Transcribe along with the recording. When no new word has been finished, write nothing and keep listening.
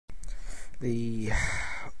The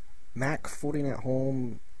Mac Folding at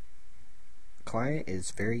Home client is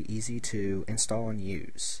very easy to install and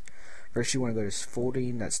use. First, you want to go to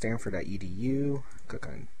folding.stanford.edu, click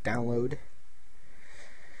on download.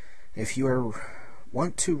 If you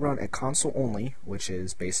want to run a console only, which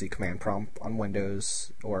is basically command prompt on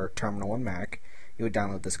Windows or terminal on Mac, you would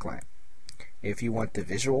download this client. If you want the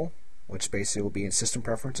visual, which basically will be in system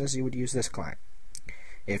preferences, you would use this client.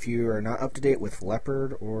 If you are not up to date with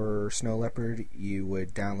Leopard or Snow Leopard, you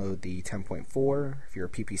would download the 10.4. If you're a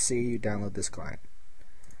PPC, you download this client.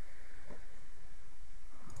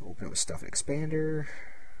 Open it with Stuff Expander.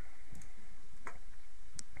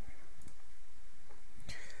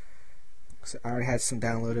 So I already had some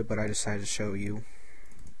downloaded, but I decided to show you.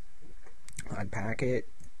 Unpack it.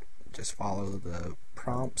 Just follow the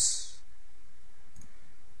prompts.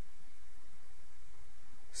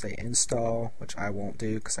 Say install, which I won't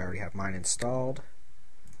do because I already have mine installed.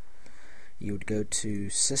 You would go to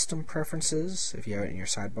System Preferences if you have it in your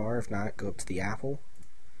sidebar. If not, go up to the Apple,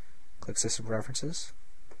 click System Preferences.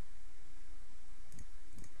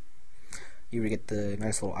 You would get the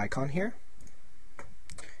nice little icon here.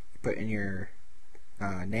 You put in your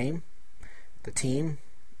name, the team,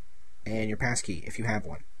 and your passkey if you have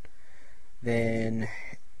one. Then,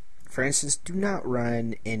 for instance, do not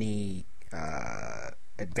run any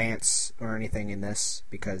advance or anything in this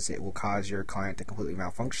because it will cause your client to completely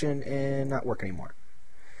malfunction and not work anymore.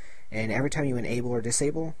 And every time you enable or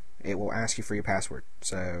disable, it will ask you for your password,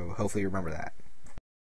 so hopefully you remember that.